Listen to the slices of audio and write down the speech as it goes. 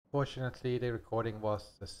Fortunately, the recording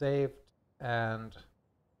was saved, and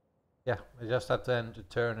yeah, I just have to end the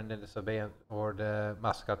turn, and then the surveillance or the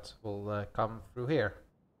mascot will come through here.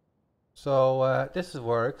 So this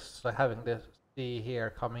works. So having the sea here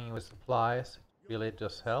coming with supplies really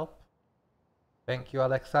does help. Thank you,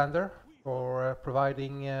 Alexander, for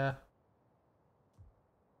providing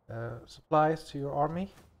supplies to your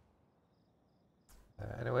army.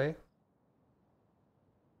 Anyway,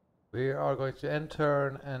 we are going to end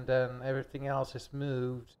turn, and then everything else is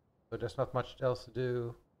moved, so there's not much else to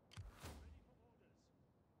do.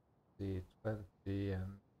 The 20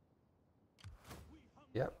 and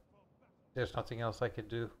yep, there's nothing else I could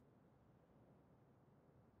do.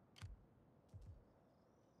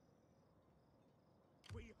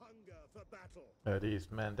 We hunger for battle. These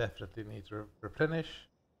men definitely need to replenish.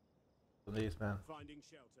 So these men. Finding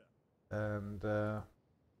shelter. And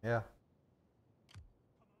yeah,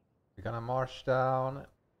 we're gonna march down,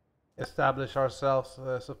 establish ourselves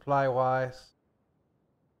supply-wise,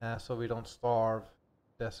 so we don't starve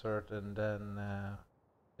desert, and then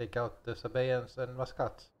take out the Sabaeans and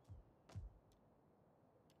Muscat.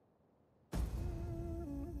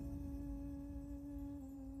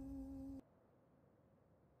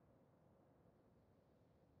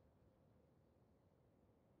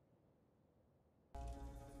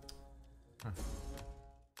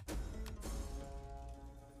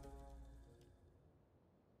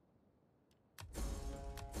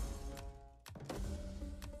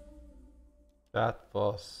 That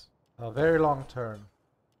was a very long turn.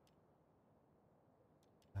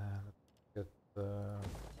 Let's get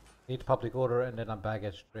need public order and then a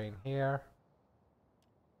baggage train here.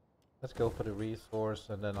 Let's go for the resource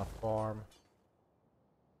and then a farm.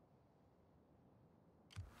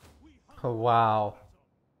 Oh wow,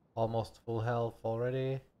 almost full health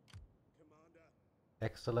already. Commander.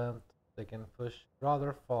 Excellent. They can push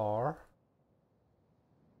rather far.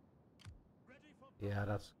 Yeah,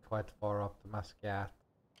 that's quite far up the Muscat.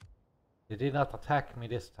 They did not attack me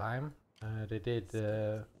this time. They did,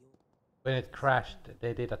 when it crashed,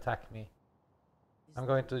 they did attack me. I'm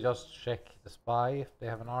going to just check the spy if they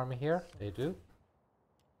have an army here. They do.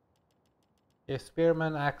 Okay,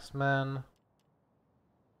 spearmen, axemen.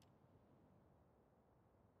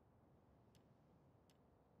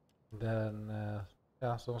 Then,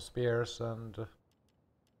 yeah, some spears and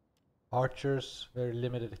archers, very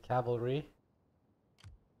limited cavalry.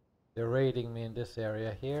 They're raiding me in this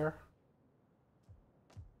area here.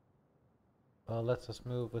 Well, let's just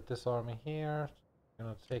move with this army here.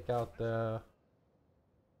 Gonna take out the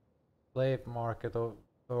slave market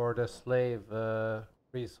or the slave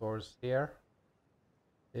resource here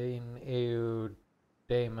in EU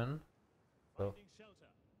Daemon. So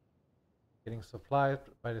getting supplied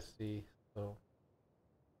by the sea. So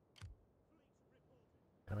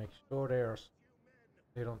gonna make sure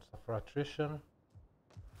they don't suffer attrition.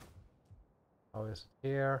 How is it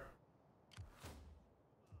here?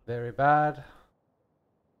 Very bad.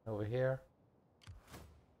 Over here.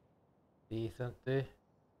 Decently.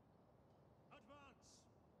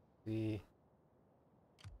 The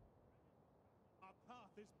Our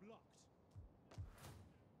path is blocked. Commander.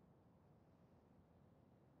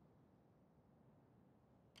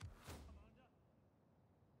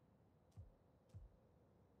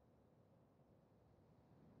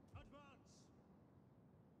 Advance.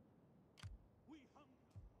 We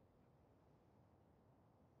hunger.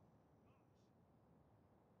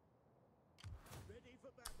 Ready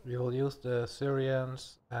for battle. we will use the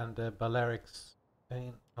Syrians and the Balearics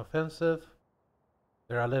in offensive.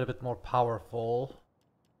 They're a little bit more powerful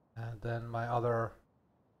than my other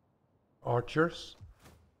archers.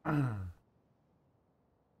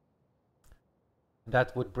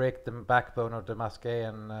 That would break the backbone of the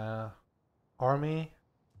Muscaean army.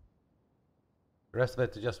 The rest of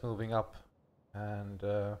it is just moving up, and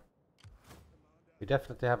we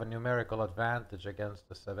definitely have a numerical advantage against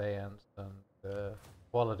the Sabaeans, and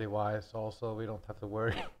quality-wise also we don't have to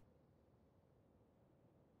worry.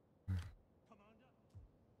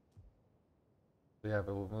 Yeah,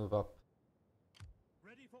 we will move up.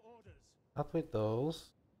 Ready for orders. Not with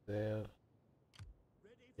those. They're,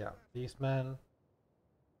 yeah, these men.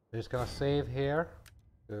 They're just gonna save here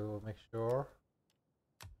to make sure.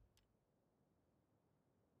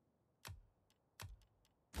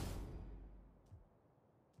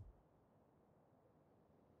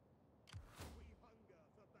 We hunger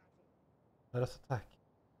for battle. Let us attack.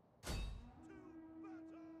 To battle.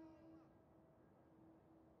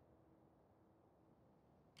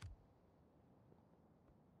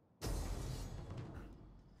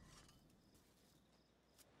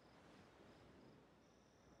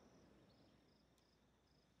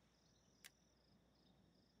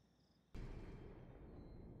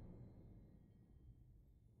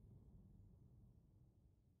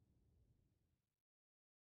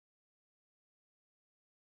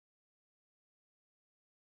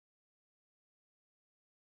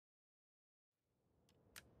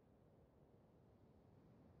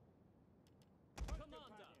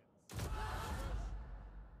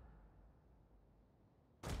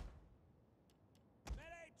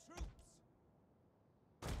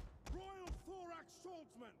 Thorax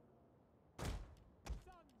swordsman!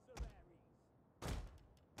 Sons of Ares!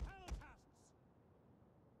 Peltasts!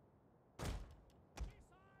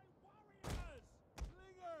 Missile warriors!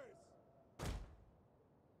 Slingers!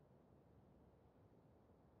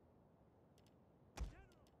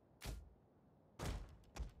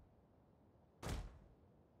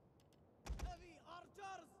 Heavy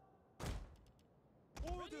archers!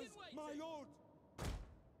 Orders, my lord!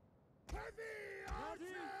 Heavy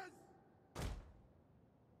archers!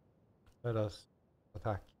 Let us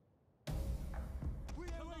attack. We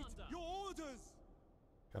await Commander. your orders!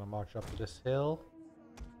 Gonna march up to this hill.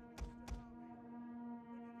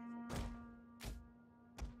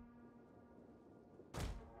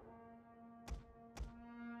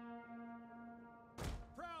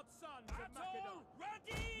 Proud sons of Macedon!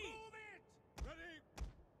 Ready! Move it! Ready!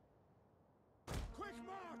 Quick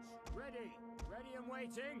march! Ready! Ready and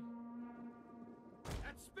waiting!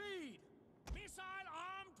 At speed!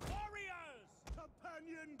 Missile-armed warriors!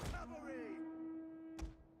 Companion cavalry!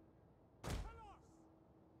 Pelos!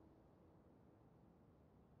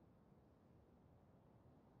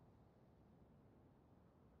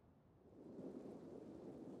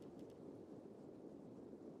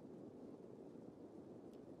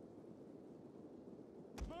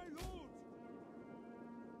 My lord!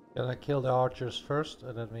 Gonna kill the archers first,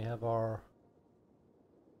 and then we have our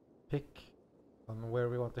pick on where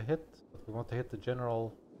we want to hit. But we want to hit the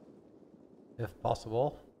general if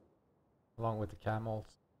possible, along with the camels.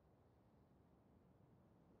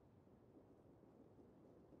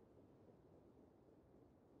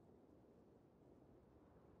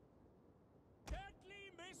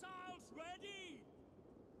 Deadly missiles ready!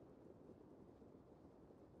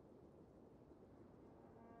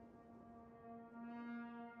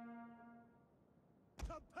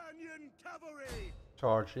 Companion cavalry!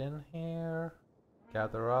 Charge in here,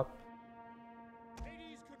 gather up.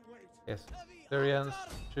 Hades can wait! Yes, Heavy Syrians,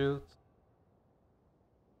 archers! shoot.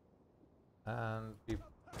 And be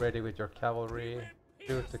ready with your cavalry.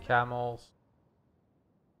 Shoot the camels.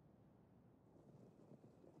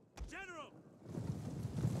 General!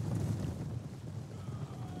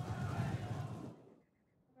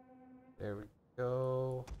 There we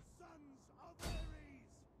go. Sons of Ares!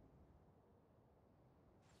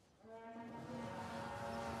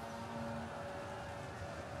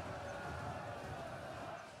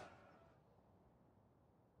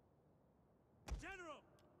 General!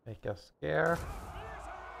 Make a scare.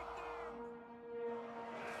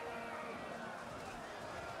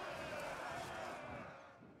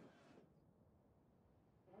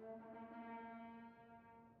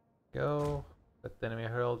 Go. Let the enemy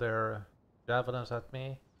hurl their javelins at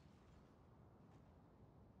me.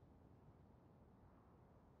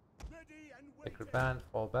 Ready and Sacred waiting! band,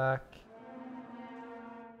 fall back.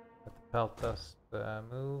 Let the peltas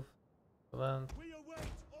move. Excellent. We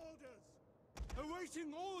await orders!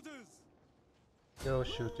 Awaiting orders! Go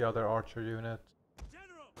shoot the other archer unit.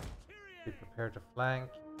 General! Be Kyrie! prepared to flank.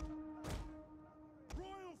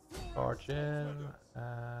 Royal Thorax Charge in. swordsman!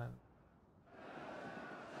 And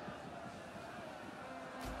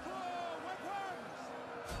For weapons!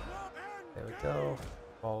 there we go.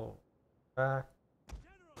 Fall back.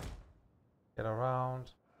 General! Get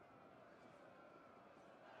around.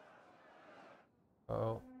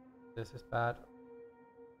 Oh, this is bad.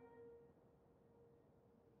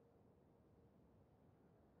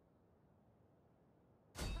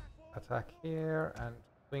 Attack here and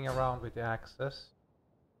swing around with the axis.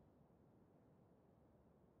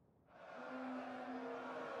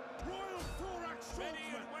 Royal Thorax swordsman!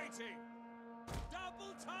 Ready and waiting!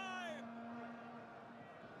 Double time!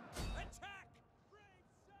 Attack! Brave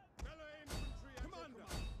son! Fellow infantry at Commander!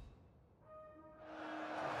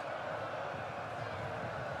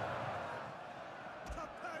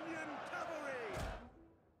 Companion cavalry!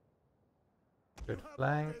 Good You have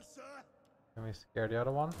flank. orders, sir. Can we scare the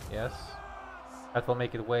other one? Yes. That will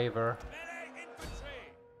make it waver Melee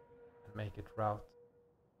infantry! and make it rout.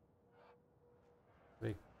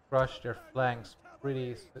 We crush their flanks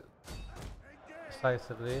pretty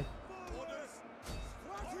decisively, Orders!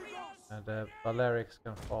 Strategos! and the Balearics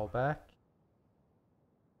can fall back.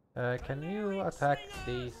 Can you attack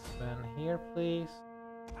these men here, please?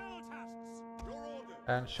 Peltasts! Your orders!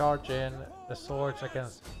 And charge in the swords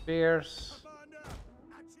against spears. Commander,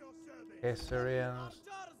 at your service! Okay, Syrians,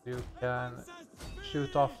 Archers! you can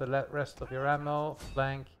shoot off the rest of your ammo.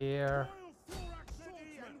 Flank here. Royal Thorax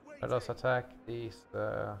swordsman! Let us attack these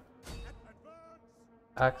Advance!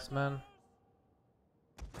 axemen.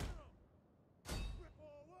 Forward!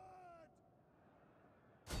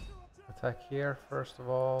 Attack here first of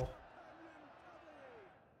all.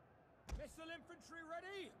 Council infantry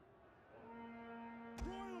ready.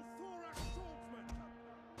 Royal Thorax swordsman.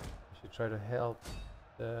 We should try to help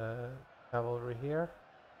the cavalry here.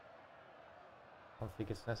 Don't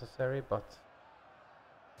think it's necessary, but...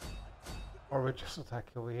 Or we just attack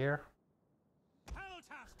over here.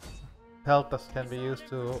 Peltas can be used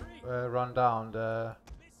to run down the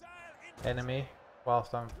enemy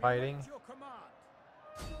whilst I'm fighting. Your command.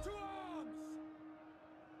 To arms.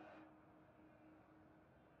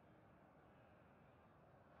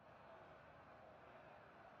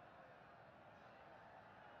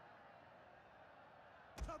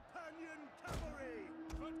 Companion cavalry.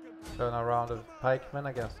 Turn around the pikemen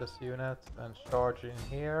against this unit and charge in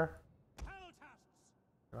here.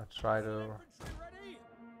 Gonna try to... Infantry ready.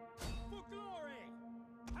 For glory.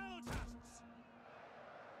 Peltasts.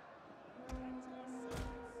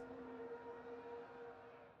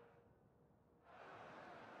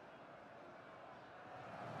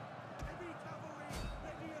 Heavy cavalry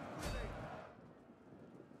ready and willing.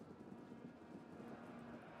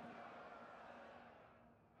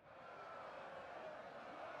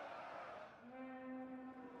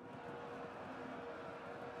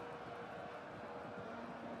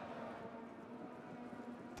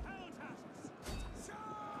 Peltasts.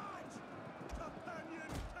 Charge!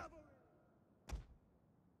 Companion cavalry.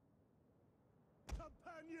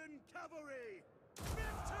 Companion cavalry.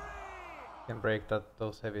 Victory! Can break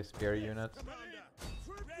those heavy spear units. Commander.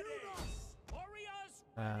 Tribunos. Warriors.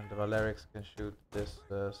 And the Valerics can shoot this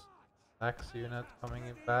axe unit coming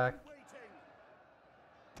in back. Waiting.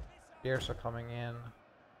 Spears are coming in.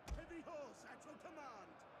 Heavy horse at your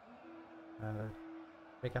command.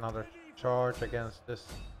 Make another charge against this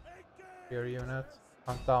spear unit.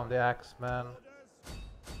 Hunt down the axemen.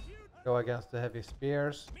 Go against the heavy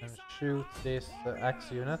spears and shoot this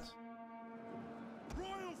axe unit.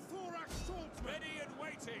 Royal Thorax swordsman. Ready and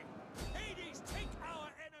waiting. Hades, take our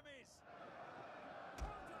enemies.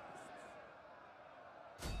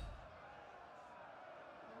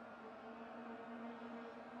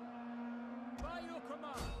 By your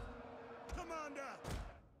command. Commander.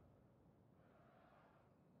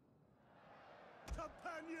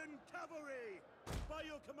 Companion cavalry. By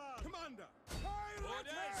your command. Commander.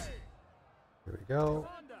 Orders. Here we go.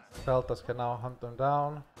 Commander. Peltas can now hunt them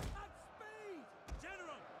down. At speed.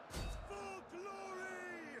 General. For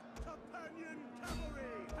glory. Companion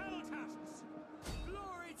cavalry. Peltasts.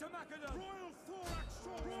 Glory to Macedon. Royal Thorax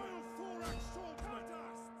swordsman. Royal Thorax swordsman.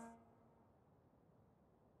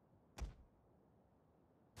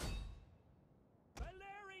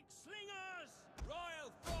 Valeric slingers. Royal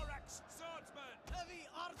thorax swordsman. Heavy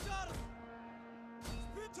archers.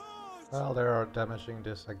 Spittoons. Well, they are damaging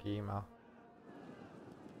this Agima.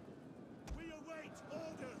 We await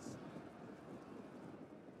orders.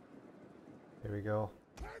 Here we go.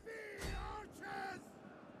 Heavy archers.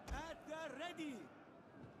 At the ready.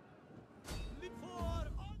 For honor.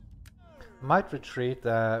 Might retreat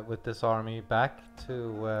with this army back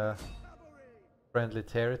to Cavalry. friendly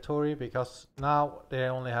territory, because now they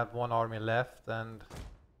only have one army left and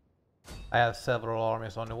I have several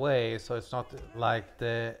armies on the way, so it's not like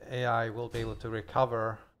the AI will be able to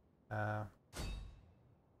recover.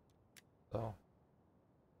 So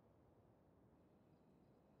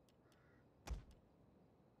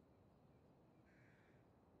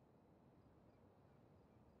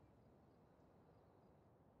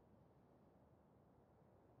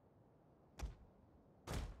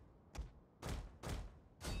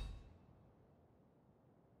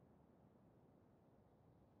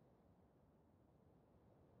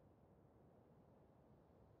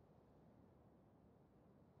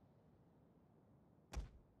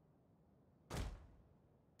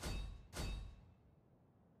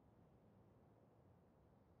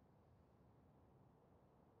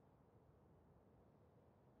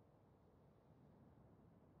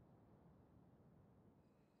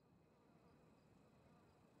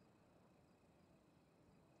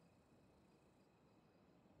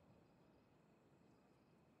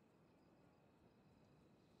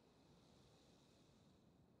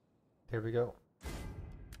here we go.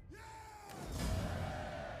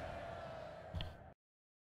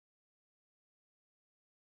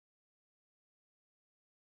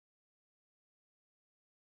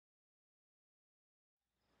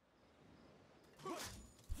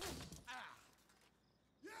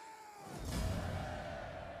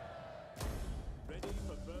 Ready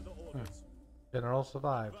for further orders. General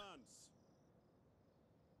survived. Advance.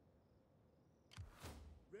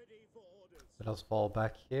 Ready for orders. Let us fall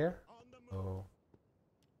back here. On the move. So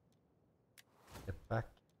get back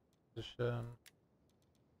position.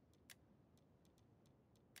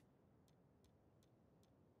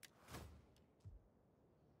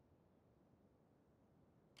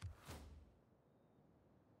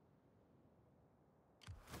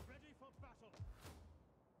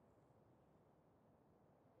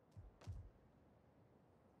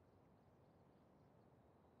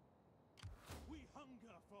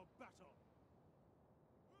 hunger for battle.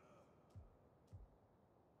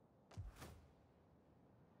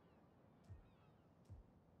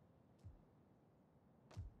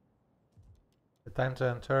 The time to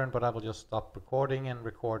end turn, but I will just stop recording and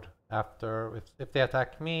record after if they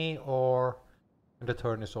attack me or when the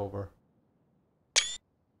turn is over.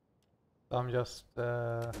 So I'm just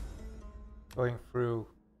going through,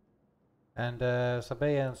 and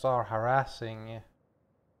Sabaeans are harassing.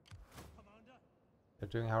 Commander, They're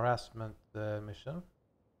doing harassment mission.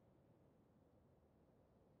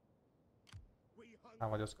 I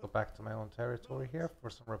will just go back to my own territory here for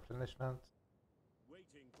some replenishment.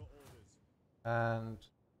 waiting for orders. And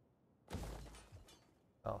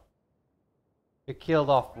well, we killed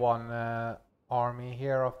off one army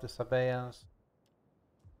here of the Sabaeans.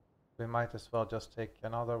 We might as well just take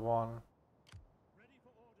another one. Ready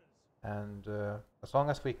for orders. And as long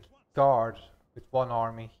as we guard with one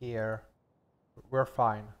army here, we're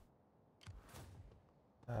fine.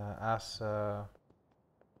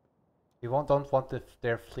 We don't want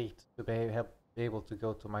their fleet to be able to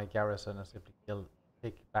go to my garrison and simply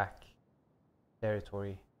take back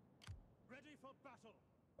territory. Ready for battle.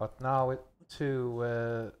 But now with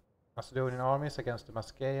two Macedonian armies against the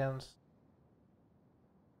Mascaeans,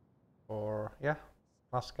 or yeah,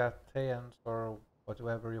 Muscataeans, or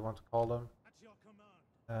whatever you want to call them. At your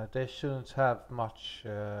command. They shouldn't have much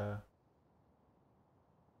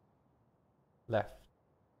left.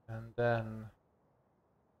 And then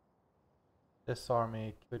this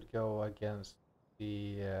army could go against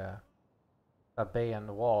the Sabaean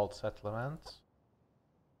walled settlement.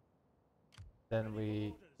 Then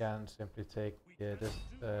we can simply take this.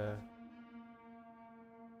 Cower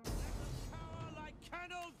like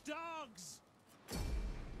kennel dogs.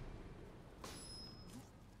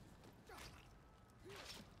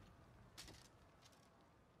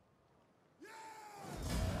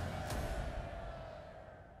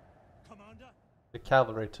 Commander, The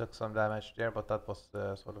cavalry took some damage there, but that was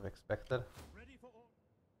sort of expected. ready for orders.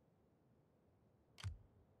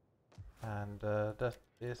 And that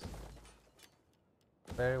is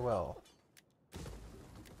very well.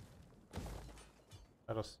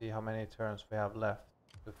 Let us see how many turns we have left.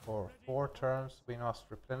 Before 4 turns, we must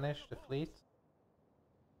replenish the fleet.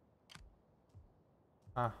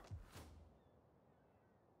 Ah.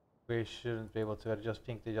 We shouldn't be able to. I just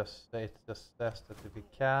think they just state just test that if we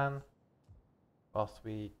can. But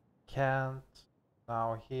we can't.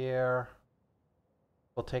 Now here.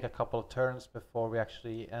 We'll take a couple of turns before we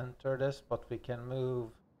actually enter this, but we can move.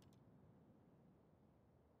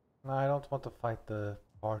 No, I don't want to fight the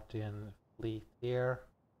Parthian fleet here.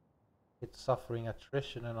 It's suffering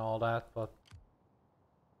attrition and all that, but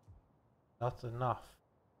not enough.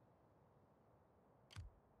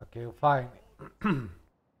 Okay, fine.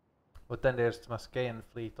 But then there's the Mascaean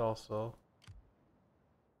fleet also.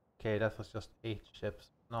 Okay, that was just 8 ships,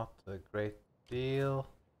 not a great deal.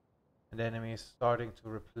 And the enemy is starting to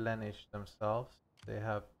replenish themselves. They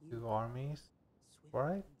have 2 armies,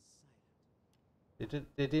 right?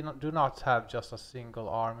 They do not have just a single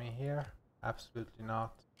army here. Absolutely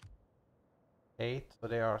not. 8, so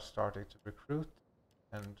they are starting to recruit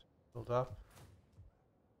and build up.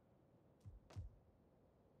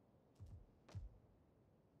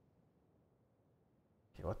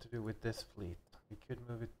 Okay, what to do with this fleet? We could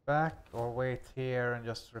move it back or wait here and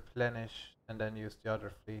just replenish and then use the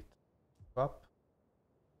other fleet up.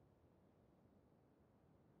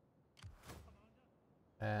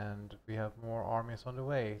 And we have more armies on the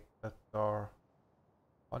way that are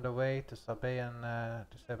on the way to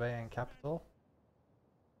Sabaean capital.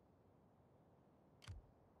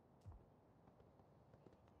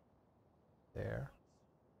 There.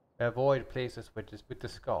 Avoid places with the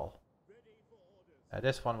skull.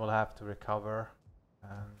 This one will have to recover.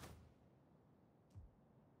 And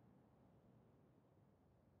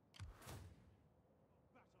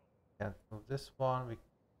can't move this one. We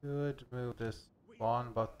could move this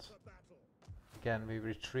one, but again we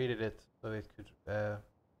retreated it so it could.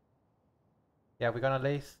 Yeah, we're gonna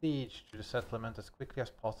lay siege to the settlement as quickly as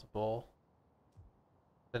possible.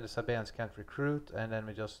 Then the Sabaeans can't recruit, and then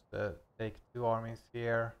we just take 2 armies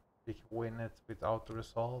here. We can win it with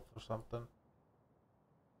auto-resolve or something.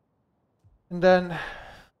 And then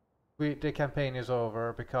the campaign is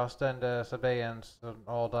over, because then the Sabaeans and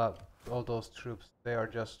all those troops, they are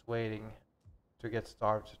just waiting to get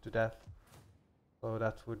starved to death. So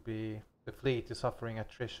that would be, the fleet is suffering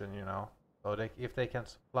attrition, you know. So if they can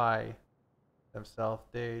supply themselves,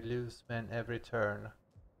 they lose men every turn.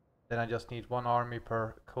 Then I just need 1 army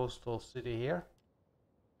per coastal city here,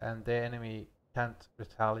 and the enemy can't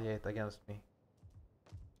retaliate against me.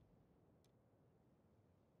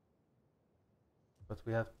 But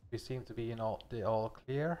we seem to be in all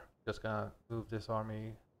clear. Just gonna move this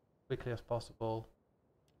army quickly as possible.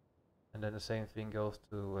 And then the same thing goes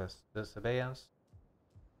to the Sabaeans.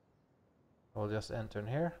 I'll just enter in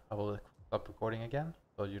here. I will stop recording again,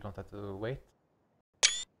 so you don't have to wait.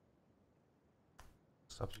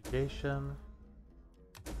 Subjugation.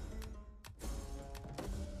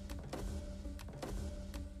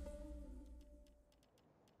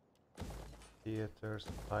 Theater,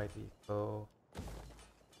 supply depot.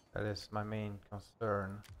 That is my main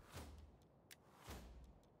concern.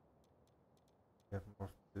 We have more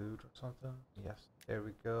food or something? Yes, there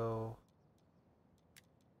we go.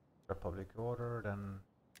 Republic order, then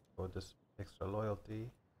go this extra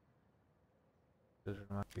loyalty. Children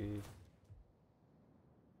might be.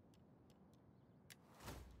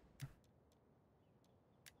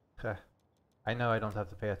 I know I don't have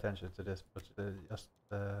to pay attention to this, but just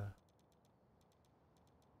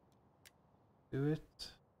do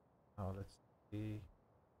it. Oh, let's see.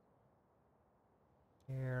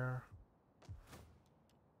 Here.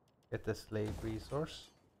 Get the slave resource.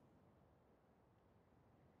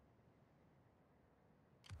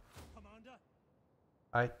 Commander.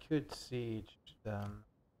 I could siege them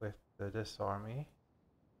with this army,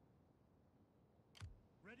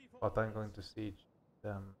 Ready for but I'm orders. going to siege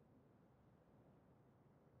them.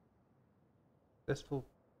 This will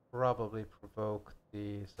probably provoke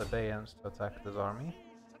the Sabaeans to attack this army. Siege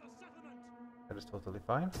to the settlement. That is totally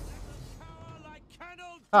fine. Let them cower like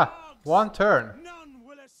kenneled Ah, dogs. one turn. None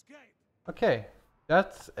will escape. Okay,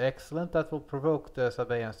 that's excellent. That will provoke the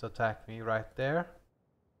Sabaeans to attack me right there.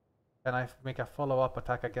 Can I make a follow-up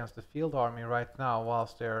attack against the field army right now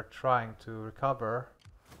whilst they're trying to recover?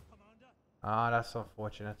 Commander. Ah, that's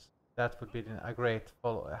unfortunate. That would be a great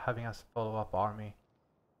having a follow-up army.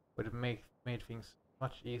 Would have made things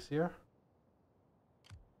much easier.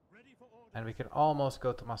 Ready for orders. And we can almost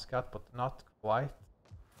go to Muscat, but not quite.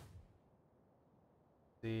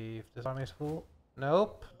 See if this army is full.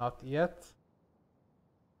 Nope, not yet.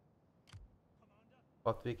 Commander.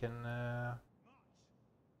 But we can. March.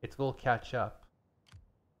 It will catch up.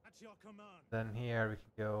 At your command. Then here we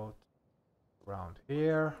can go around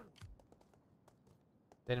here.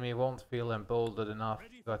 The enemy won't feel emboldened enough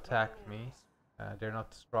Ready to for attack battle me. orders. They're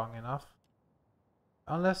not strong enough.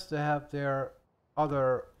 Unless they have their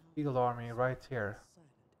other field army right here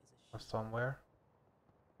or somewhere.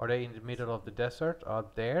 Are they in the middle of the desert? Oh,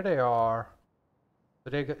 there they are. So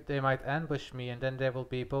they might ambush me, and then there will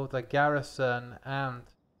be both a garrison and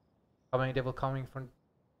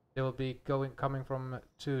they will be coming from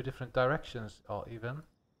two different directions, or even.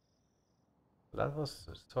 So that was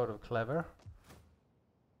sort of clever.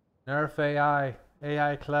 Nerf AI,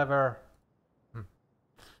 AI clever.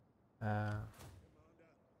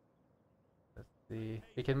 Let's see.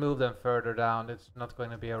 We can move them further down. It's not going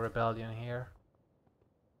to be a rebellion here.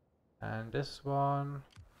 And this one,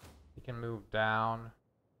 we can move down.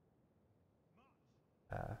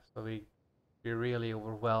 So we're really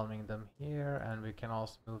overwhelming them here, and we can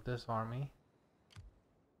also move this army.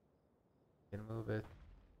 We can move it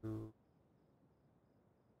to.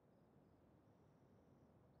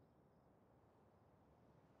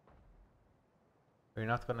 We're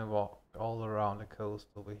not going to walk all around the coast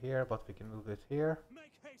over here, but we can move it here.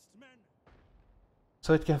 Make haste, men.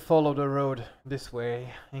 So it can follow the road this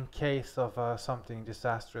way in case of something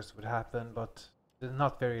disastrous would happen, but it's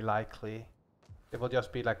not very likely. It will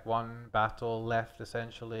just be like one battle left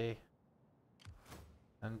essentially,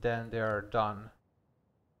 and then they're done.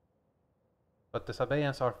 But the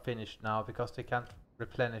Sabaeans are finished now because they can't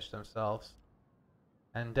replenish themselves.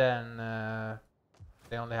 And then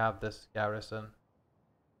they only have this garrison.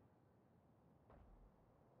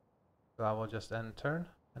 So I will just end turn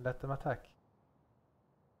and let them attack.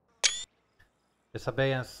 The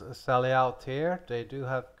Sabaeans sally out here. They do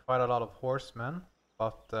have quite a lot of horsemen,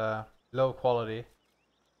 but low quality.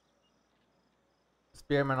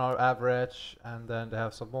 Spearmen are average, and then they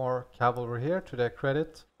have some more cavalry here to their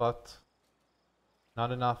credit, but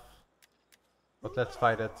not enough. But let's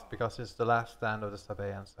fight it, because it's the last stand of the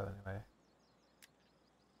Sabaeans anyway.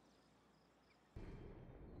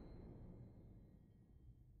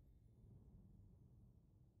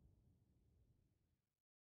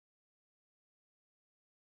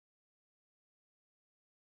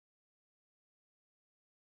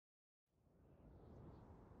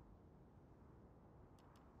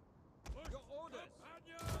 Your orders.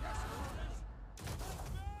 Yes, orders.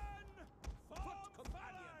 Men, form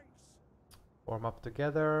phalanx. Form up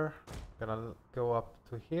together. Gonna go up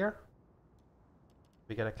to here.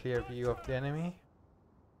 We get a clear view of the enemy.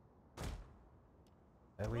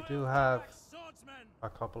 And we do have swordsmen. a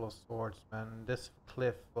couple of swordsmen. This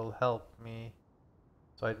cliff will help me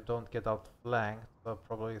so I don't get outflanked. So I'll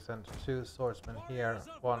probably send 2 swordsmen here,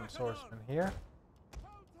 1 swordsman here,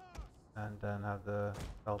 and then have the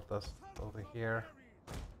Celtas over here.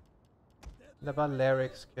 The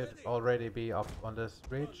Balearics could already be up on this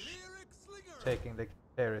ridge, taking the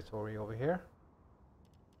territory over here,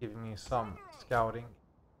 giving me some scouting.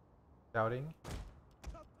 Then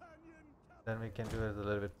we can do it a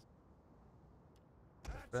little bit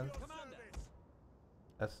different.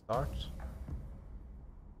 Let's start.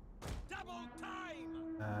 Double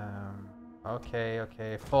time.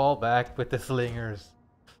 Okay, fall back with the slingers.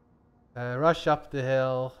 Rush up the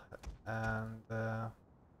hill and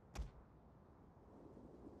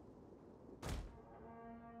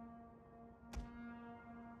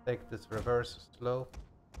take this reverse slope.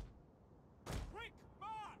 Quick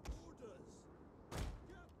march.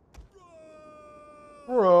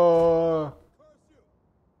 Roar!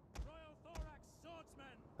 Royal thorax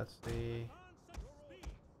swordsmen. Let's see. Advance at speed.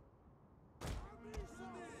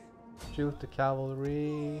 Shoot the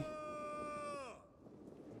cavalry.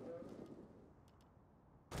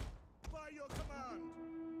 By your command.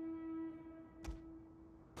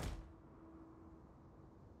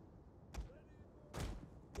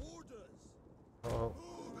 Orders. Oh,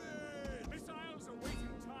 Missiles awaiting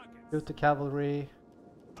targets. shoot the cavalry.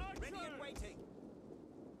 Ready and waiting.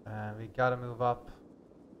 And we gotta move up.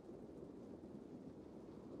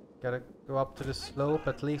 Gotta go up to the slope,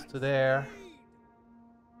 at least to there,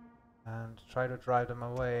 and try to drive them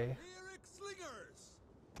away. Lyric slingers.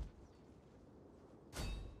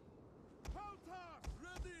 Peltas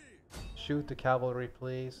ready. Shoot the cavalry,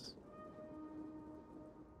 please.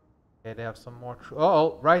 Okay, they have some more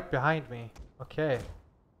oh, right behind me. Okay.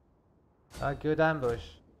 A good ambush.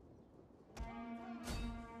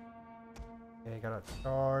 Okay, gotta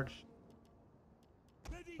charge.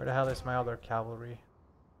 Ready. Where the hell is my other cavalry?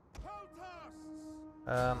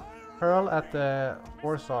 Peltas. Hurl at the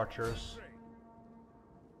horse archers.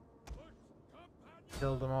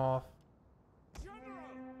 Kill them off. General.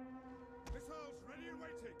 Missiles ready and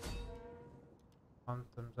waiting.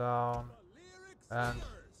 Hunt them down. Lyric And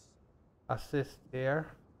slingers. assist here.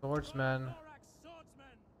 Swordsmen, Thorax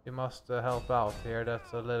swordsmen. you must help out here.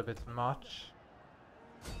 That's a little bit much.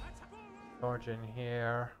 Charge in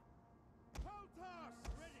here. Peltas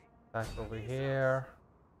ready. Back over here.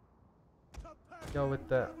 Go with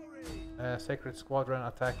the Sacred Squadron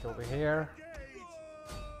attack over here.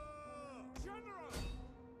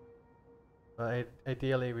 But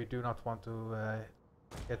ideally we do not want to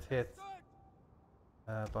get hit.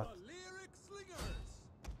 But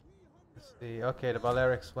let's see. Okay, the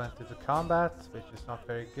Balearics went into combat, which is not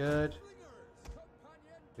very good.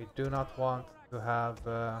 We do not want to have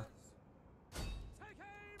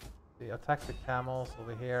attack the camels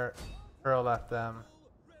over here, hurl at them,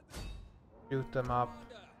 shoot them up.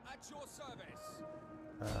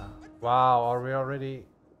 Wow, are we already?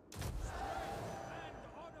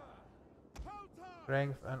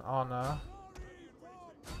 Strength and honor.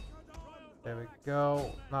 There we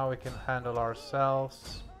go. Now we can handle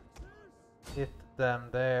ourselves. Hit them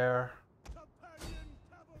there.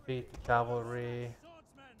 Defeat the cavalry.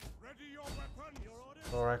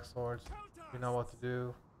 Thorax swords. You know what to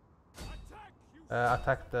do.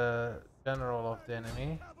 Attack the general of the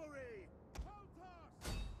enemy.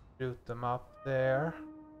 Shoot them up there.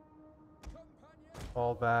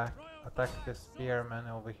 Fall back. Attack the spearmen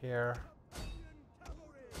over here.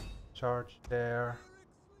 Charge there.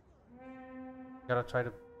 Gotta try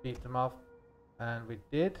to beat them off. And we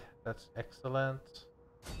did. That's excellent.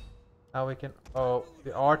 Now we can... Oh,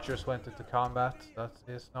 the archers went into combat. That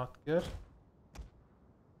is not good.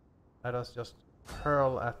 Let us just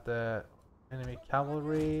hurl at the enemy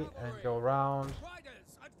cavalry and go around.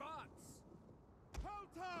 Riders, advance.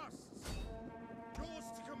 Peltas. Yours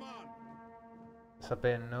to command.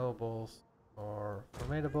 Sabine nobles are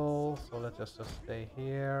formidable, so let's just stay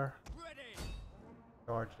here. Ready.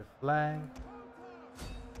 Charge the flank.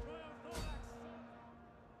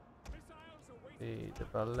 The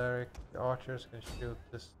Balearic archers can shoot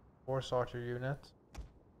this horse archer unit.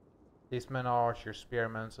 These men are archer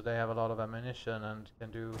spearmen, so they have a lot of ammunition and can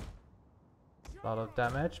do a lot of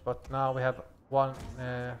damage. But now we have one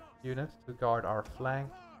unit to guard our flank.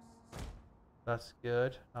 That's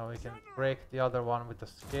good. Now we can break the other one with the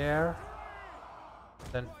scare.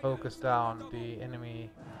 Then focus down the enemy.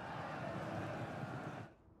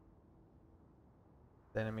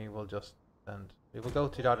 The enemy will just send. We will go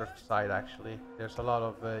to the other side actually. There's a lot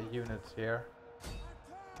of units here.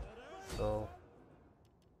 So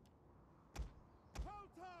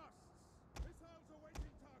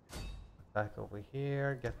Back over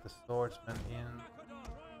here, get the swordsman in. Macedon,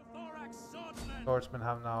 Royal Thorax Swordsman. Swordsmen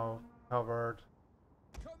have now covered.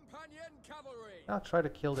 Companion cavalry. Now try to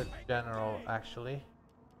kill the general actually.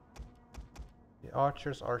 The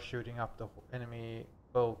archers are shooting up the enemy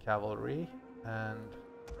bow cavalry and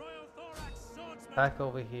Royal Thorax Swordsman. back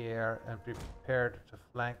over here and prepared to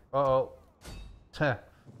flank. Uh oh.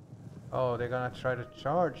 Oh, they're gonna try to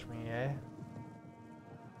charge me, eh?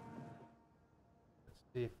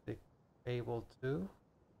 Let's see if they're able to.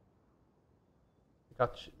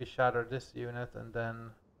 We shattered this unit and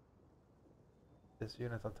then this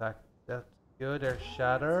unit attack. That's good, they're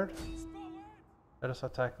shattered. Let us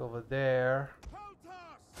attack over there.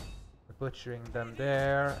 We're butchering them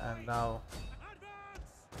there and now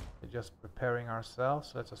we're just preparing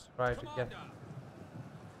ourselves. Let's just try to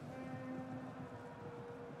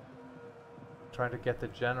get the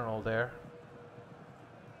general there.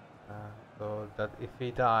 So that if he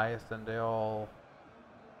dies then they all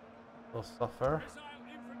will suffer. Missile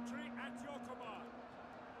infantry at your command.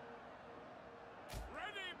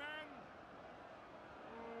 Ready, men.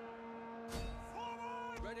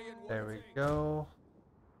 Forward. Ready and There we waiting. go.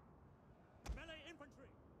 Melee infantry.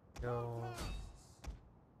 Go.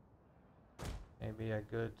 Maybe a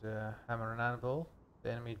good hammer and anvil.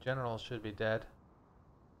 The enemy general should be dead.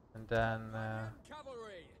 And then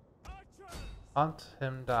Cavalry. Archers. hunt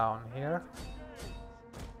him down here.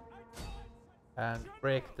 And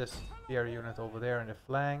break this spear unit over there in the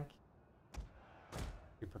flank.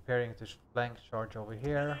 Be preparing to flank charge over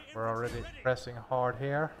here. We're already pressing hard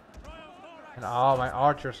here. Royal Thorax. And oh, my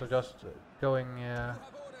archers are just going Have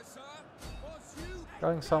order, sir. Pursue.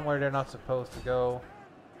 going somewhere they're not supposed to go.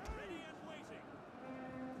 Ready and waiting.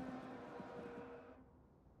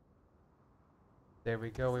 There we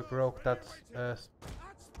go, we broke that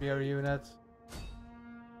spear unit.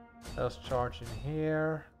 Let us charge in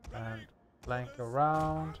here and flank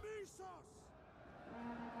around.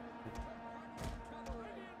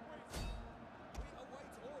 Cavalry. We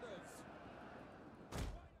await orders.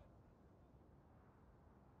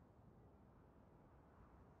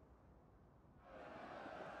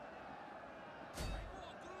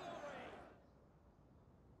 For glory.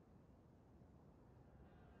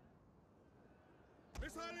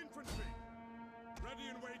 Missile infantry. Ready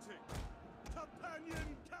and waiting. Companion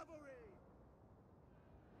cavalry.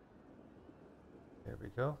 There we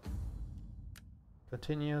go.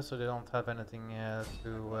 Continue so they don't have anything to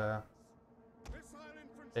Missile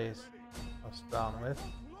infantry chase ready. us down with.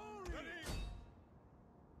 Glory.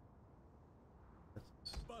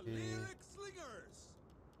 Let's see. Balearic slingers.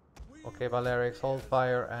 We Okay, Valerics, hold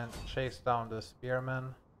fire and chase down the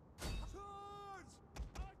spearmen. charge.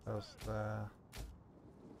 Those,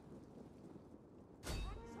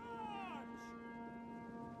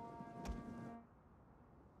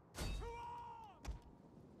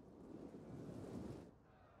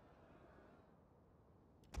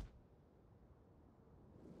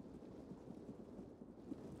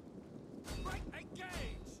 Right,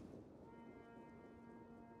 engage!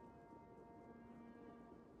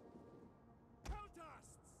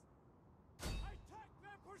 Peltasts! Attack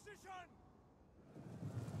their position!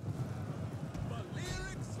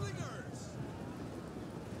 Balearic slingers.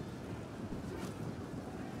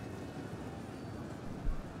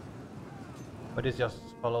 but it just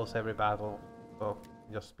follows every battle, so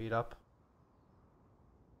just speed up.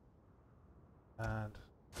 And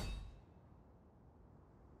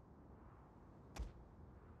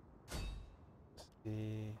let's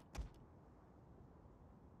see.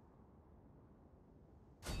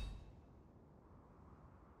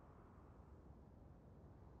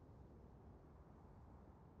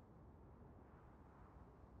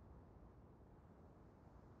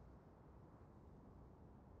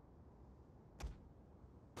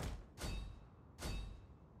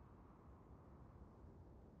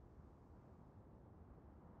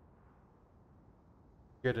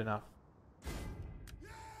 Good enough.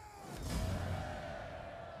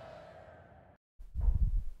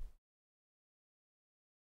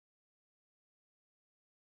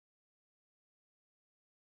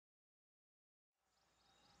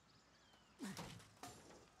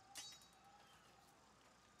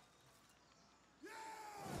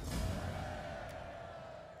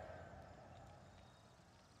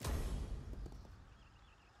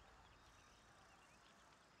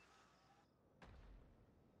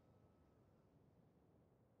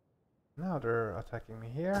 Now they're attacking me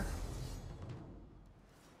here.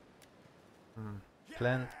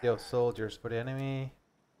 Plenty of soldiers for the enemy.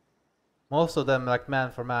 Most of them, like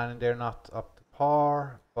man for man, they're not up to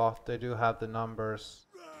par, but they do have the numbers.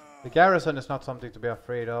 The garrison is not something to be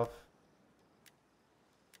afraid of.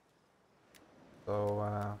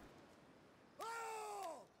 So,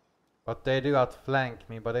 but they do outflank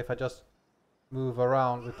me. But if I just move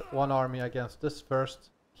around with one army against this first,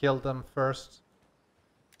 kill them first,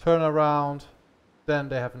 turn around, then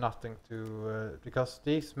they have nothing to, because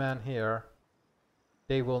these men here,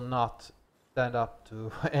 they will not stand up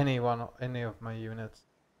to any of my units.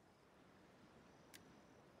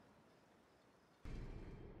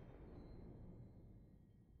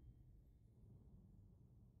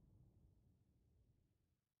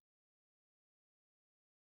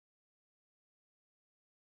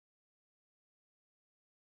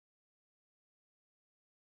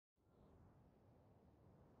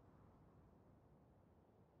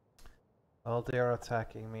 Well, they are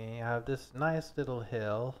attacking me. I have this nice little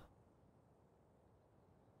hill,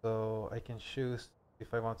 so I can choose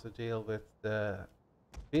if I want to deal with the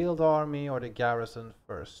field army or the garrison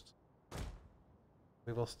first.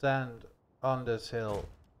 We will stand on this hill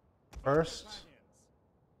first,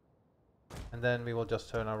 and then we will just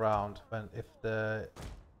turn around if the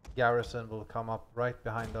garrison will come up right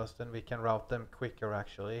behind us, then we can rout them quicker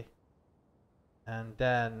actually. And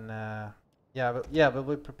then but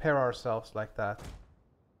we prepare ourselves like that.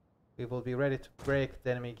 We will be ready to break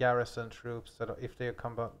the enemy garrison troops that if they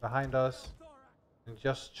come behind us, and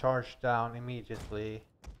just charge down immediately,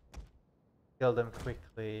 kill them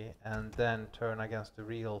quickly, and then turn against the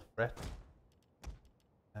real threat.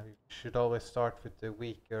 We should always start with the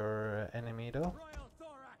weaker enemy though.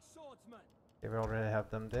 Okay, we already have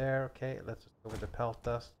them there. Okay, let's just go with the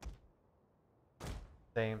peltas.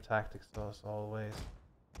 Same tactics as always.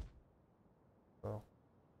 So.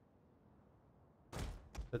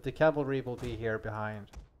 But the cavalry will be here behind,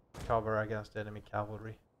 cover against enemy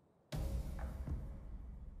cavalry.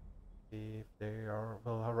 See if they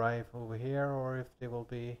will arrive over here or if they will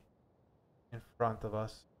be in front of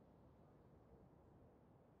us.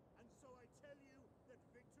 And so I tell you that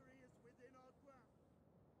victory is within our grasp.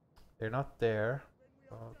 They're not there.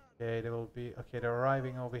 Okay, they will be. Okay, they're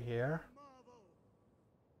arriving over here.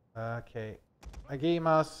 Okay,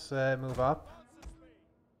 Agimas move up,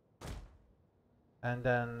 and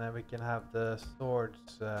then we can have the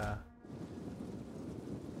swords.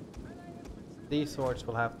 These swords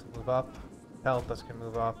will have to move up. Peltas can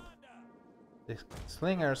move up. The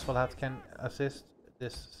slingers can assist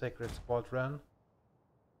this sacred squadron,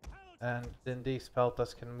 and then these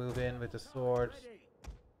peltas can move in with the swords,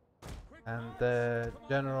 and the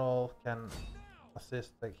general can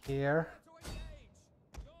assist like here.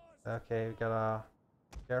 Okay, we gotta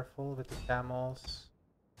be careful with the camels.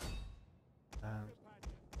 And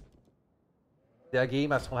the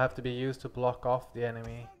agimas will have to be used to block off the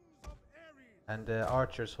enemy, and the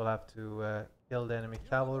archers will have to kill the enemy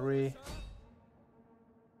cavalry.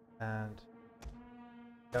 And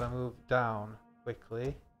gotta move down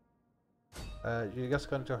quickly. You're just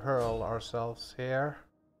going to hurl ourselves here,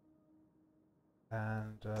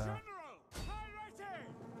 and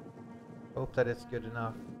hope that it's good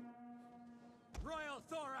enough.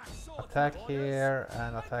 Attack here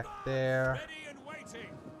and attack there.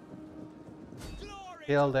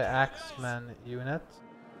 Kill the axeman unit,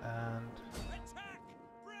 and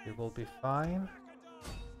we will be fine.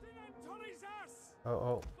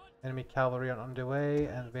 Oh, enemy cavalry on the way,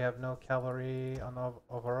 and we have no cavalry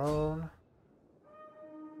of our own.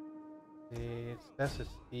 It says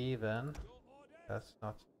it's even. That's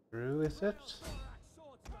not true, is it?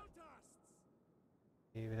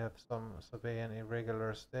 We have some Sabaean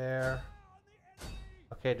irregulars there.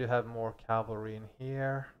 Okay, do have more cavalry in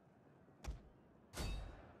here.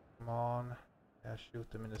 Come on. Yeah,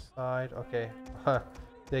 shoot them in the side. Okay.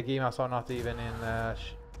 The Gimas are not even in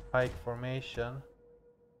pike formation.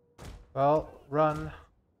 Well, run.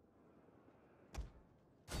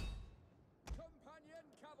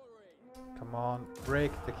 Come on,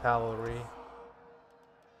 break the cavalry.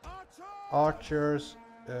 Archers,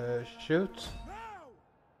 shoot.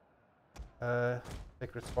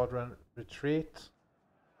 Sacred Squadron, retreat.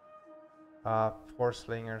 4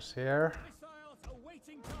 slingers here.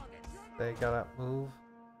 They gotta move.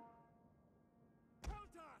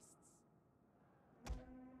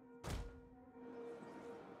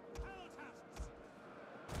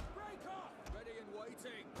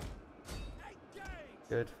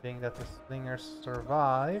 Good thing that the slingers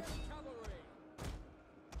survived.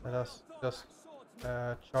 Let us just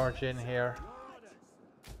charge in here.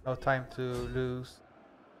 No time to lose.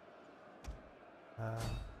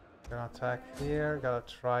 Gonna attack here. Gotta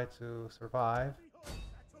try to survive.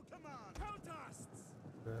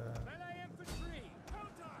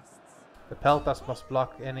 The peltas must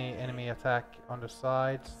block any enemy attack on the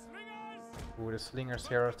sides. Ooh, the slingers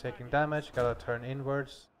here are taking damage. Gotta turn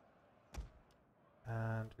inwards.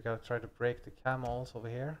 And we gotta try to break the camels over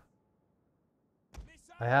here.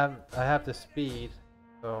 I have the speed,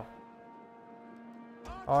 so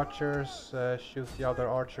archers shoot the other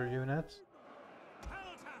archer units.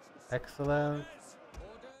 Excellent.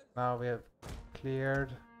 Now we have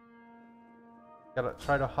cleared. Gotta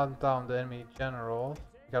try to hunt down the enemy general.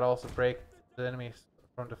 We gotta also break the enemies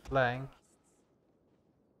from the flank.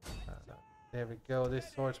 There we go. These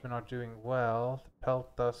swordsmen are doing well. The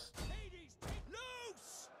pelt dust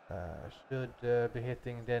should be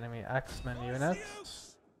hitting the enemy axemen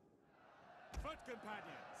units.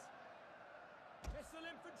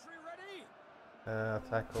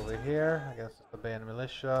 Attack over here against the Sabaean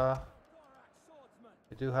militia.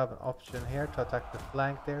 We do have an option here to attack the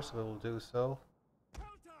flank there, so we will do so.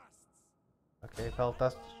 Okay,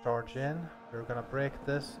 Peltast, charge in. We're gonna break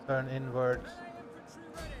this, turn inwards.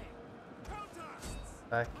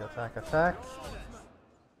 Attack, attack, attack.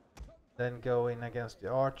 Then go in against the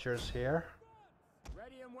archers here.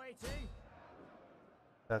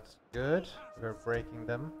 That's good. We're breaking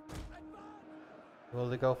them. Will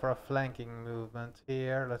they go for a flanking movement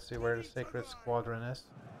here? Let's see where the Sacred Squadron is.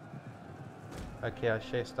 Okay, I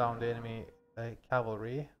chased down the enemy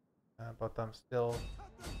cavalry, but I'm still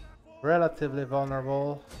relatively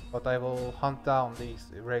vulnerable. But I will hunt down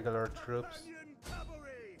these irregular troops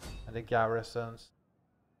and the garrisons.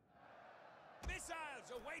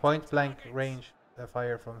 Point blank range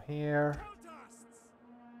fire from here.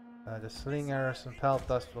 The slingers and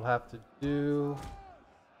peltast will have to do.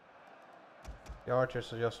 The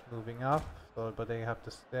archers are just moving up, so but they have to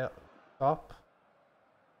stop.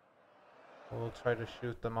 We'll try to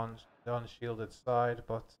shoot them on the unshielded side,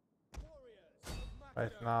 but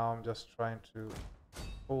right now I'm just trying to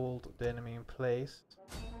hold the enemy in place.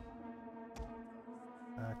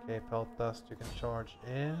 Okay, peltast, you can charge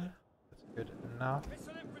in. That's good enough.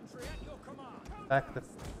 Attack the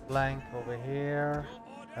flank over here,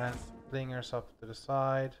 and slingers up to the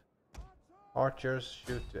side. Archers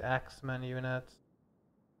shoot the axemen units.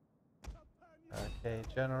 Okay,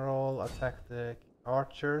 general, attack the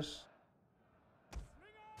archers.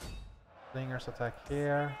 Slingers attack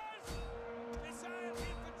here.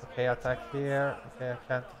 Okay, attack here. Okay, I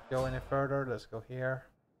can't go any further. Let's go here.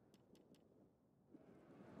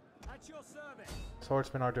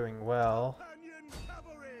 Swordsmen are doing well.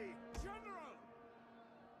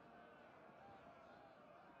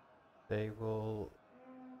 They will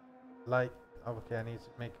like... Okay, I need to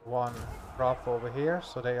make one drop over here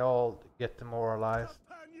so they all get demoralized.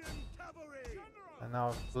 And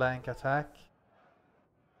now flank attack.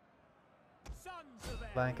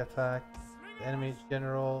 Flank attack. The enemy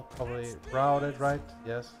general probably routed, right?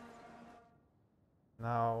 Yes.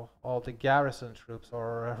 Now all the garrison troops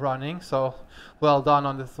are running, so well done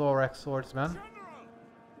on the thorax swordsmen.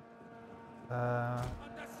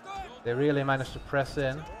 They really managed to press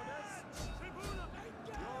in.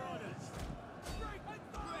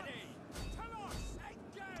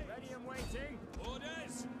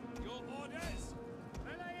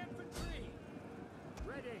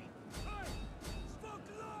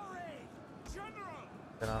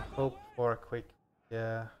 Gonna hope for a quick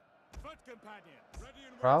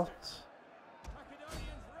rout.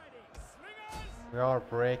 We are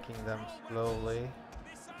breaking them slowly,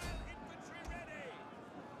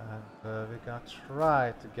 and we're gonna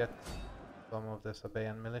try to get some of the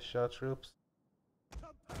Sabaean militia troops.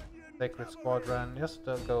 Sacred Squadron just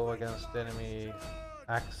to go against the enemy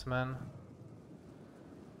axemen.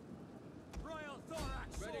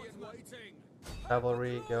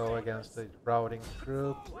 Cavalry go against the routing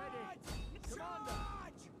troops.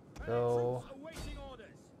 Go.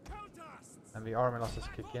 And the army losses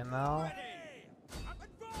kick in now.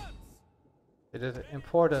 It is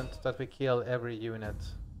important that we kill every unit,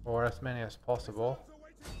 or as many as possible.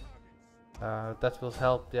 That will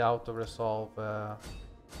help the auto-resolve.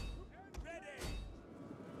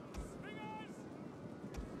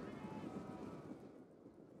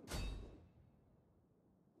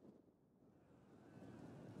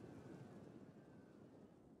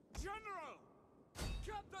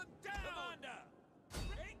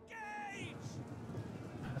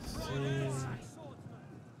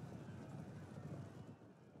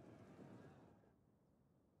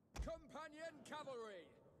 Companion cavalry.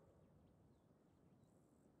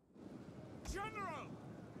 General,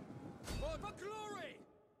 for glory.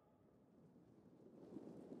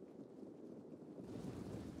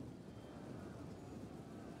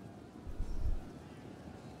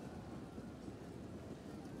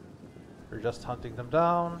 We're just hunting them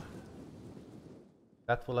down.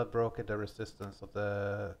 That will have broken the resistance of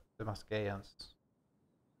the Macedonians.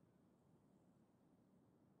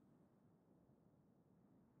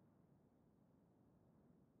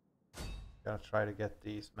 Gonna try to get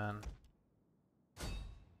these men.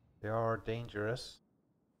 They are dangerous.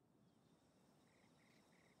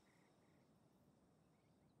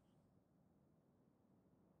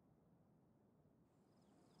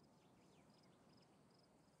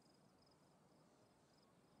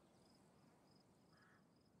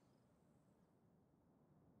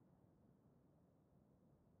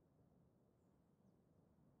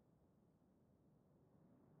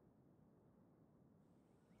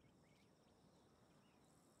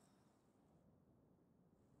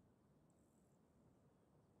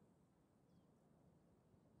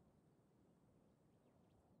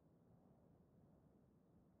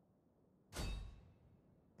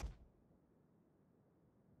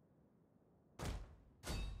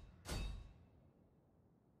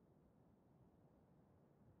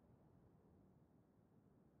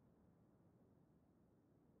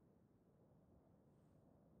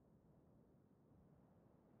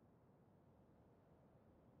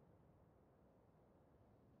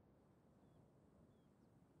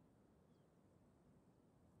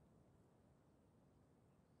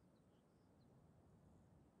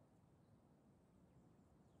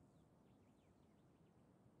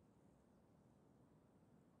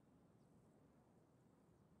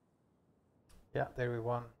 Yeah, there we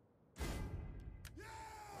won.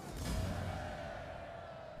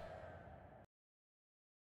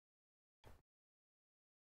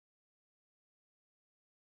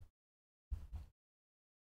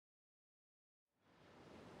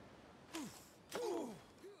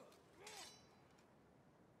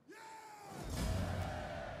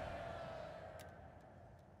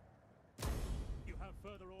 You have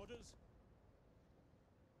further orders?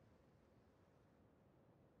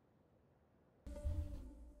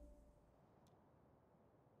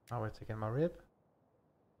 Now we're taking my rib.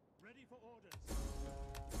 Ready for orders.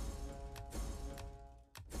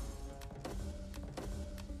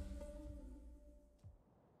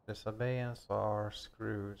 The Sabaeans are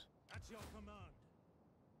screwed. At your command.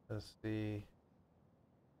 There's the...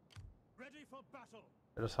 Ready for battle.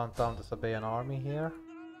 Let us hunt down the Sabaean army here. Alive.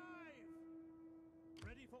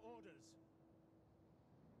 Ready for orders.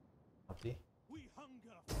 Copy. We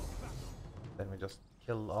hunger for battle. Then we just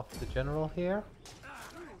kill off the general here.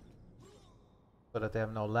 So that they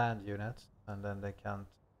have no land units, and then they can't...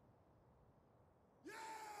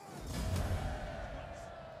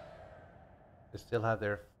 They still have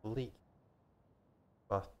their fleet.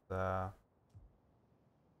 But, yeah.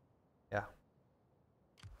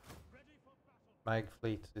 Ready for battle. My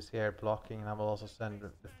fleet is here blocking, and I will also send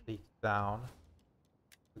the fleet down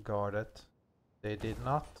to guard it. They did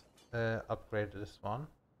not upgrade this one.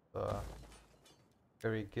 So,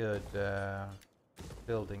 very good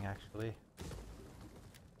building actually.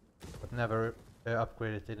 But never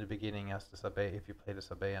upgrade it in the beginning as the if you play the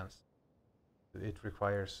Sabaeans. It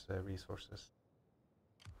requires resources.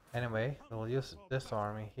 Anyway, we'll use this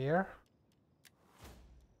army here.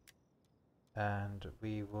 And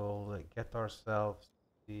we will get ourselves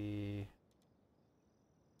the...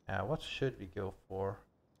 what should we go for?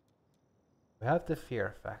 We have the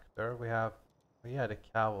fear factor, we have... yeah, the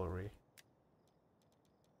cavalry.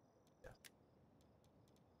 Yes.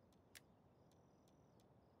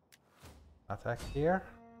 Attack here.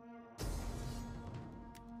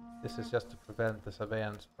 This is just to prevent the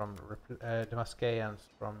Sabaeans from... the Macedonians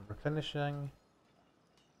from replenishing.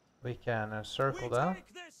 We can encircle them.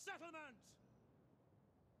 Take this settlement.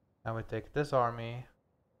 And we take this army.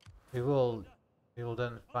 We will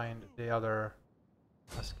then find the other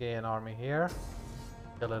Macedonian army here.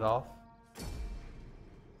 Kill it off.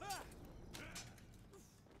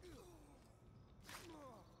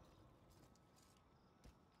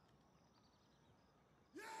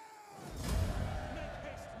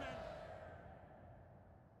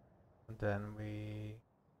 And then we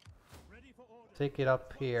Ready for orders. take it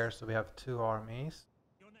up here, so we have two armies.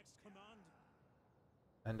 Your next command.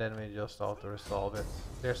 And then we just auto-resolve it.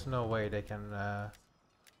 There's no way they can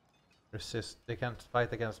resist. They can't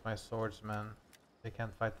fight against my swordsmen. They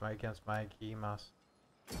can't fight against my Gimas.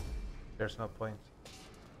 There's no point.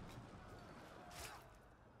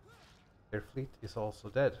 Their fleet is also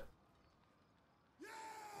dead.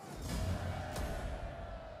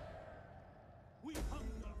 We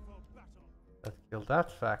hunger for battle. That killed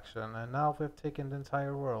that faction, and now we've taken the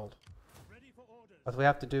entire world. Ready for orders. What we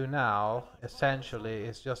have to do now, essentially,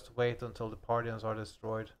 is just wait until the Parthians are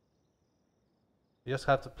destroyed. You just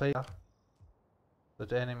have to play so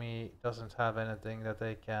the enemy doesn't have anything that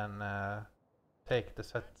they can take the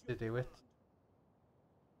city with.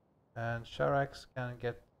 And Sharax can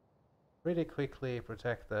get pretty quickly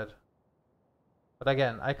protected. But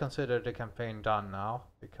again, I consider the campaign done now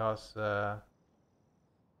because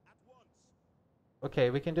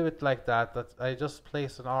okay, we can do it like that. That I just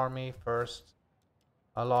place an army first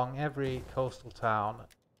along every coastal town,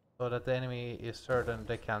 so that the enemy is certain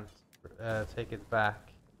they can't take it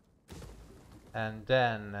back, and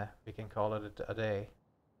then we can call it a day.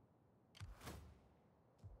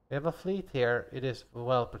 We have a fleet here. It is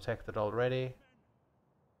well protected already,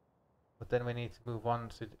 but then we need to move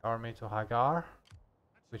one army to Hagar,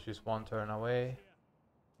 which is one turn away.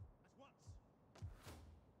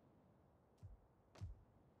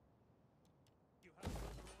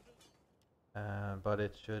 But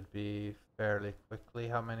it should be fairly quickly.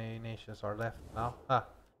 How many nations are left now? Ah,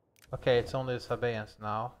 okay, it's only the Sabaeans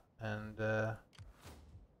now, and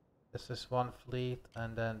this is one fleet,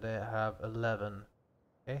 and then they have 11.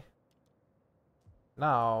 Okay.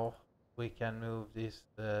 Now we can move these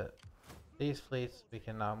fleets. We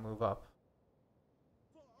can now move up.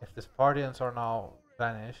 If the Spartans are now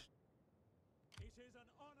vanished,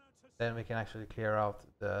 then we can actually clear out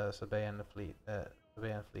the Sabaean fleet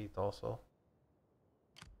also.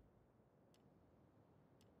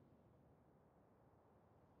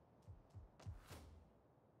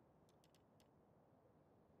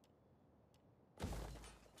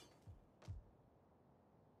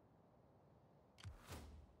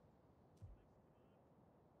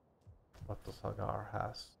 What does Hagar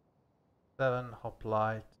has? 7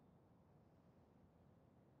 hoplite,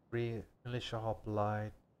 3 militia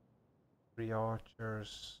hoplite, 3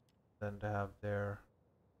 archers. Then they have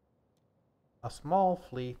a small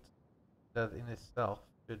fleet that in itself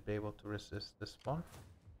should be able to resist this one.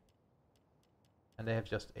 And they have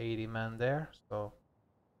just 80 men there, so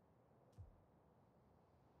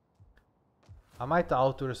I might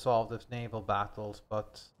auto-resolve the naval battles,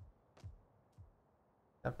 but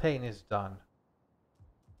campaign is done.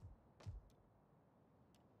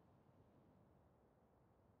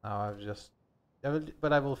 Now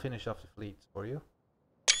I will finish off the fleets for you.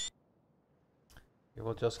 We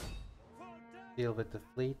will just deal with the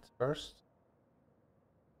fleet first.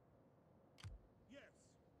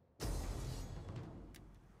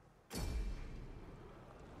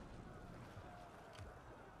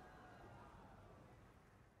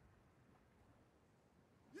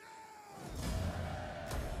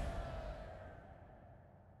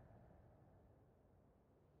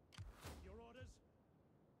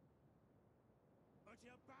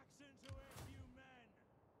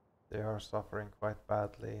 They are suffering quite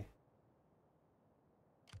badly.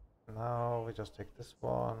 Now we just take this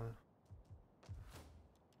one.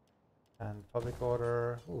 And public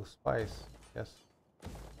order. Ooh, spice. Yes.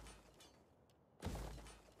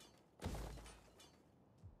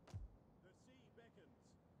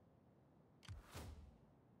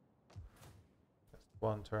 Just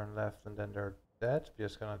one turn left and then they're dead. We're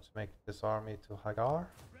just gonna make this army to Hagar.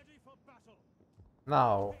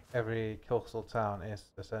 Now every coastal town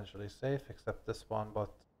is essentially safe except this one,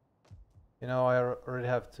 but you know, I already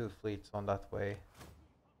have 2 fleets on that way.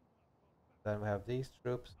 Then we have these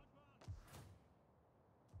troops.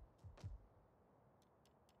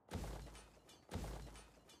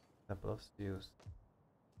 Temple of Stews.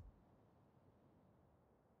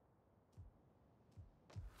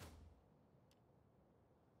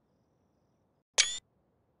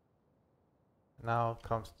 Now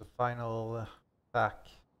comes the final attack.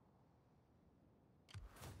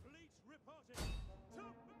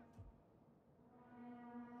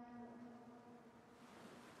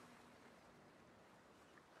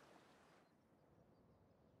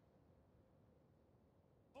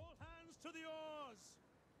 All hands to the oars.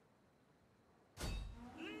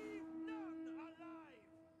 Leave none alive.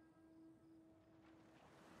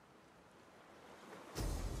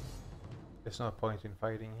 There's no point in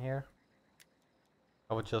fighting here.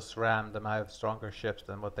 I would just ram them. I have stronger ships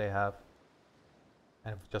than what they have.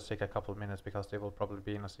 And it would just take a couple of minutes because they will probably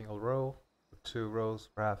be in a single row. 2 rows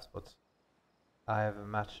perhaps, but I have a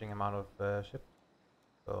matching amount of ships.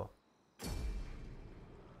 So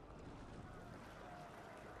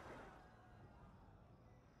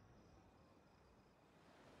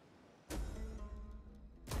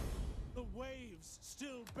The waves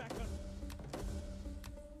still beckon.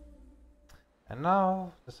 and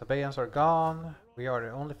now the Sabaeans are gone. We are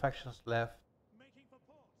the only factions left. Making for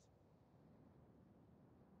port.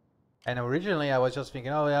 And originally I was just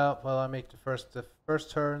thinking, oh yeah, well I make the first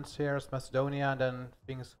turns here as Macedonia, and then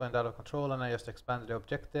things went out of control and I just expanded the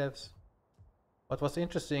objectives. What was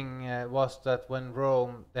interesting was that when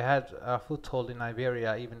Rome, they had a foothold in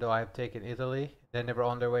Iberia, even though I have taken Italy, they never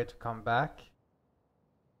on their way to come back.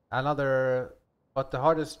 But the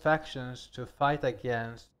hardest factions to fight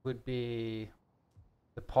against would be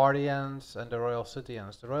the Parthians and the Royal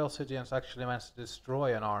Citians. The Royal Citians actually managed to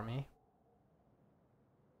destroy an army.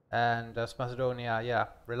 And as Macedonia, yeah,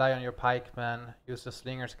 rely on your pikemen, use the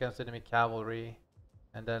slingers against enemy cavalry,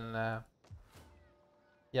 and then,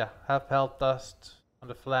 yeah, have pelt dust on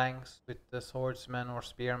the flanks with the swordsmen or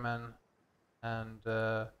spearmen, and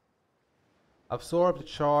absorb the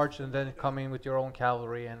charge, and then come in with your own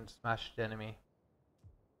cavalry and smash the enemy.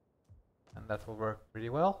 And that will work pretty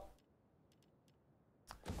well.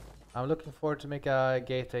 I'm looking forward to make a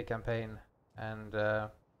gateway campaign, and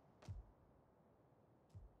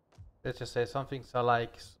let's just say some things I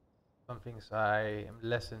like, some things I am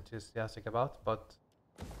less enthusiastic about, but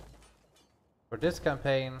for this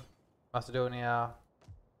campaign, Macedonia,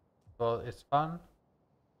 well, it's fun,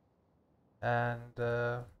 and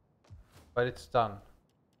but it's done.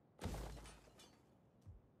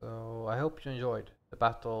 So I hope you enjoyed the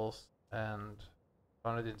battles and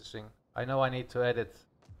found it interesting. I know I need to edit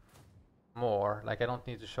more, like I don't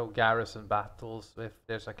need to show garrison battles if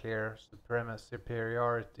there's a clear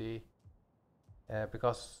superiority,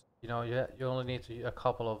 because you know you only need to a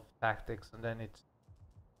couple of tactics and then it's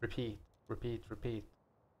repeat, repeat, repeat,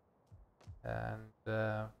 and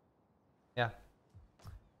yeah.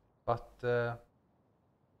 But yeah,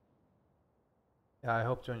 I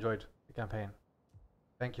hope you enjoyed the campaign.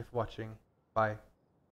 Thank you for watching. Bye.